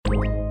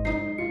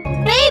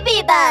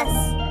Kirby Bus!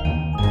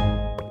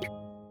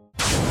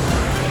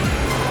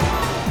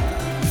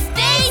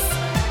 Space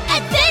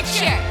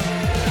Adventure!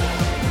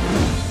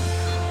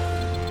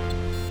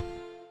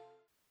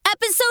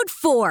 Episode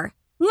 4,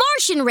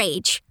 Martian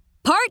Rage,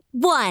 Part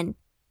 1.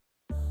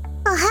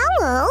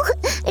 Hello,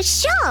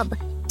 Shub.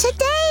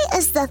 Today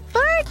is the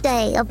third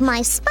day of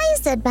my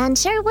space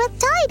adventure with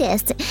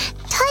Titus.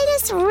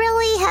 Titus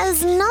really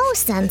has no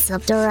sense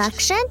of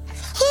direction.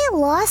 He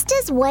lost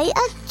his way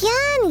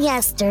again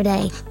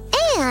yesterday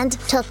and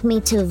took me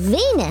to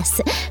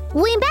Venus.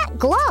 We met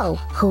Glow,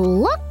 who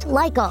looked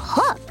like a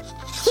hook.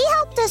 He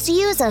helped us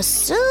use a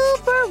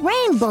super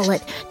rain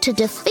bullet to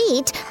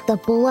defeat the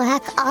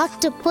Black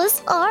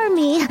Octopus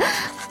Army.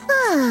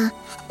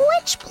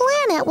 Which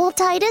planet will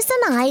Titus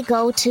and I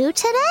go to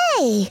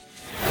today?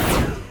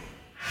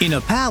 In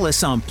a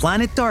palace on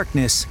planet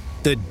Darkness,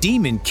 the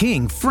Demon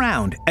King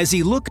frowned as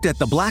he looked at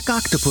the Black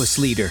Octopus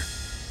leader.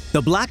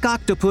 The Black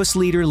Octopus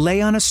leader lay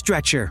on a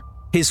stretcher,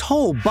 his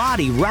whole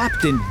body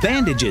wrapped in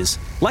bandages,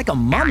 like a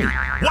mummy.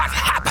 What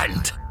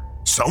happened?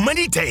 So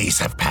many days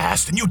have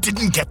passed and you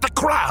didn't get the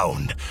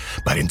crown.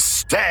 But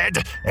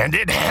instead,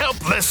 ended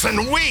helpless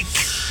and weak.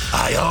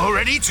 I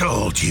already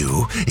told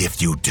you,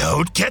 if you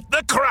don't get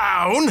the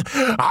crown,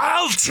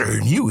 I'll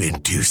turn you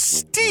into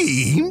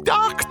steamed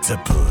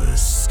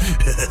octopus.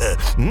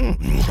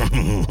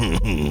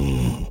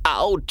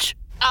 Ouch!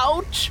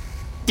 Ouch!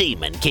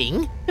 Demon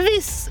King,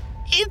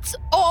 it's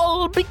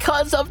all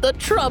because of the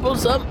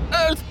troublesome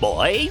Earth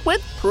Boy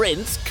with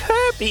Prince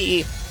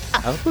Kirby.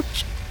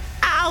 Ouch!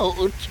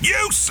 Ouch!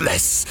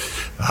 Useless!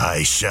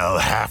 I shall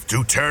have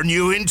to turn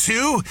you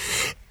into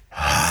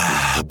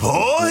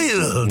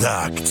boiled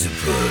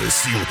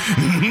octopus.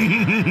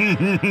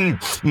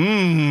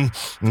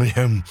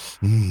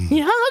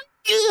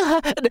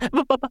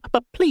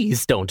 But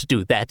please don't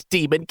do that,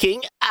 Demon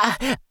King.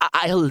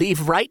 I'll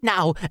leave right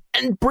now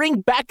and bring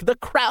back the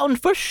crown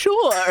for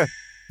sure.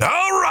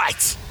 All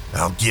right,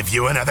 I'll give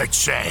you another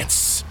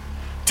chance.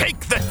 Take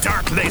the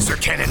dark laser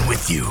cannon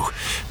with you.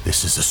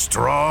 This is a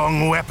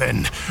strong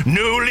weapon,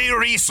 newly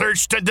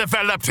researched and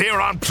developed here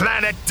on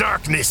planet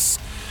Darkness.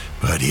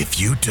 But if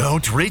you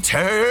don't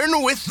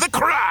return with the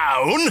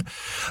crown,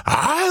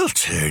 I'll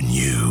turn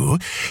you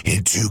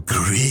into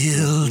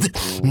grilled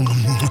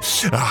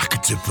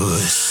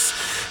octopus.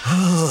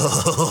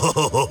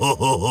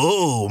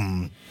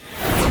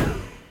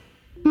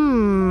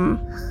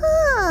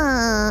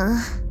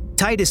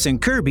 Titus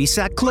and Kirby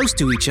sat close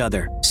to each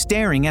other,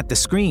 staring at the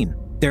screen,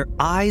 their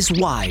eyes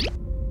wide.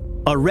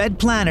 A red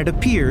planet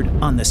appeared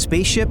on the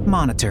spaceship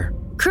monitor.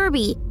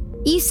 Kirby,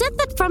 you said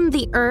that from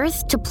the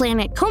Earth to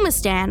planet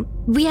Comistan,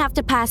 we have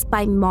to pass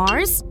by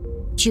Mars,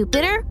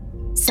 Jupiter,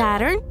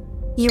 Saturn,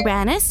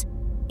 Uranus,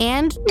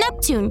 and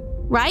Neptune,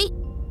 right?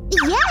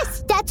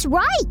 Yes, that's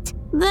right.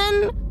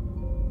 Then,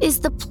 is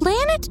the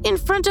planet in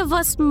front of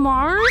us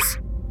Mars?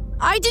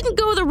 I didn't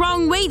go the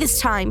wrong way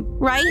this time,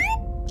 right?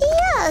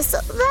 Yes,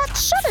 that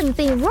shouldn't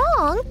be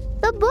wrong.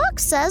 The book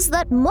says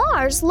that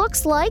Mars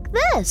looks like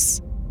this.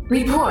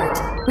 Report.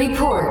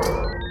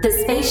 The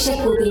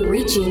spaceship will be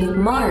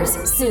reaching Mars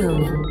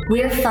soon.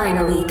 We're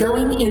finally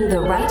going in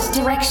the right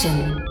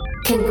direction.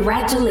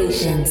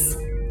 Congratulations.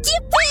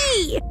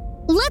 Yippee!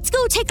 Let's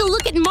go take a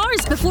look at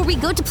Mars before we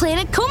go to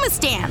planet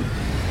Comistan.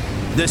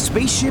 The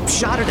spaceship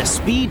shot at a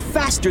speed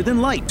faster than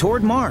light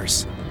toward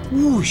Mars.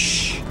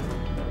 Whoosh!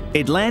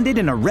 It landed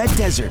in a red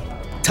desert.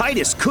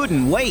 Titus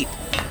couldn't wait.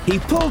 He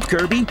pulled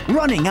Kirby,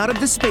 running out of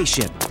the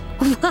spaceship.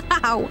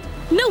 Wow!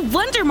 No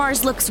wonder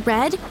Mars looks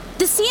red.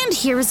 The sand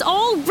here is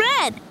all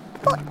red.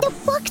 But the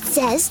book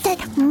says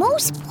that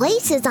most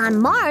places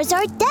on Mars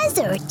are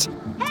desert.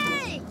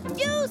 Hey!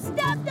 You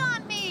stepped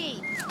on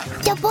me!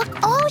 The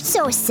book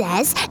also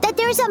says that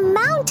there's a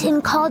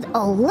mountain called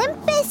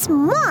Olympus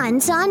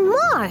Mons on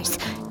Mars,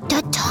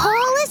 the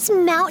tallest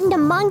mountain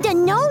among the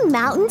known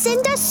mountains in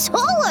the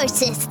solar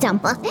system.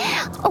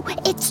 Oh,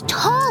 it's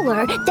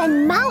taller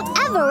than Mount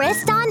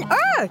Everest on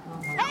Earth.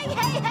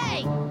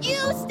 Hey!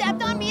 You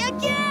stepped on me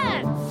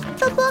again!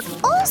 The book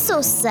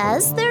also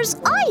says there's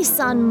ice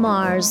on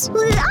Mars.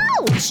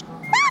 Ouch!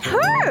 That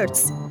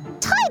hurts!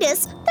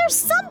 Titus, there's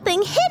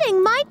something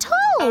hitting my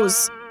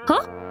toes.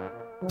 Huh?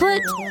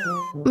 But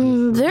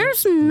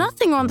there's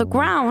nothing on the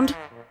ground.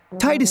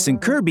 Titus and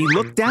Kirby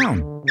looked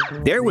down.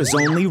 There was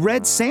only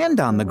red sand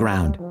on the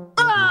ground.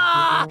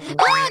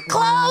 Look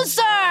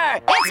closer!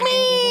 It's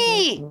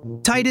me!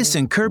 Titus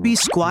and Kirby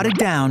squatted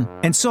down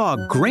and saw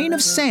a grain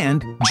of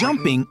sand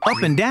jumping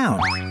up and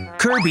down.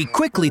 Kirby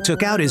quickly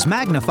took out his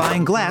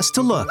magnifying glass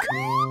to look.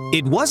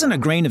 It wasn't a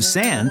grain of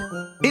sand.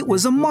 It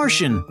was a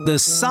Martian, the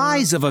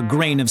size of a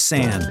grain of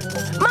sand.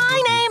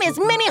 My name is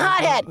Mini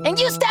Hothead, and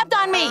you stepped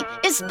on me,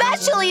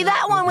 especially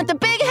that one with the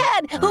big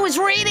head who was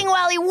reading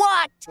while he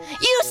walked.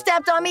 You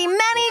stepped on me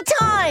many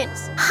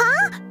times.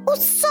 Huh? Oh,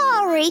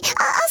 sorry.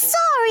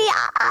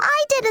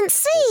 I didn't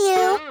see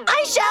you.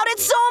 I shouted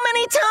so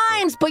many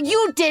times, but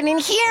you didn't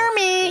hear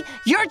me.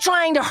 You're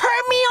trying to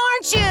hurt me,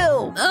 aren't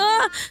you?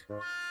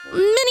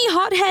 Mini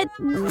Hothead,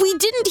 we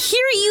didn't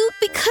hear you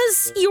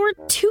because you're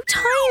too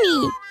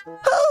tiny.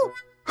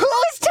 Who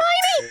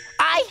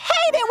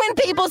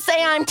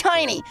say I'm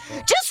tiny.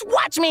 Just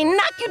watch me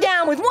knock you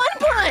down with one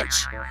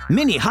punch.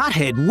 Mini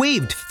Hothead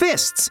waved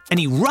fists and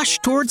he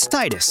rushed towards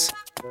Titus.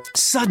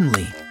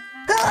 Suddenly,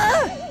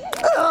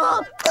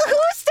 Who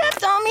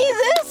stepped on me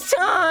this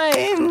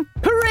time?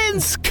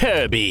 Prince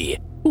Kirby,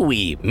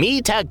 we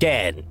meet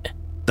again.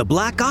 the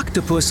Black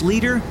Octopus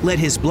leader led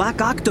his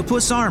Black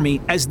Octopus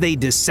army as they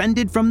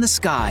descended from the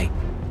sky.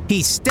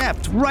 He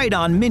stepped right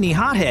on Mini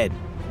Hothead.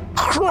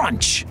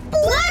 Crunch!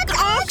 Black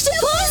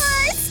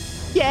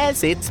Octopus?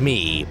 Yes, it's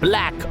me,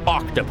 Black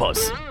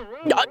Octopus.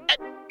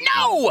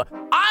 No!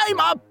 I'm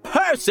a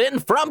person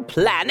from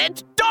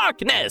planet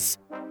Darkness!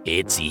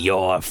 It's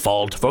your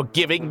fault for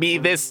giving me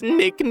this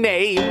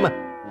nickname.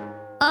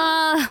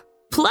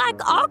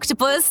 Black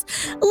Octopus?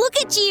 Look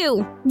at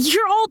you!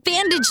 You're all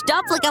bandaged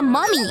up like a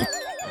mummy.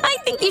 I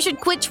think you should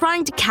quit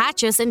trying to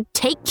catch us and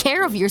take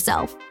care of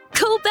yourself.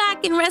 Go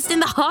back and rest in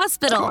the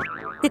hospital.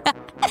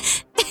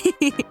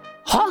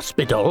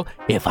 Hospital?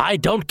 If I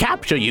don't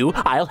capture you,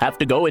 I'll have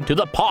to go into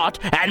the pot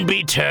and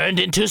be turned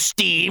into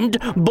steamed,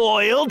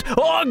 boiled,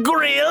 or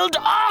grilled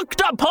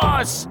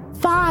octopus!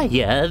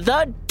 Fire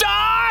the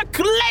dark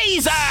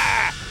laser!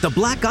 The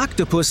Black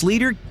Octopus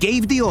leader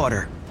gave the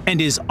order, and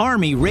his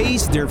army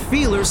raised their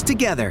feelers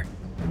together.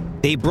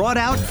 They brought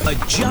out a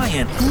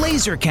giant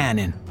laser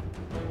cannon.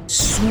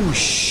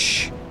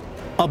 Swoosh!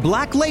 A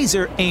black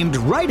laser aimed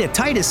right at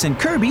Titus and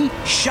Kirby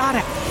shot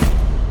out.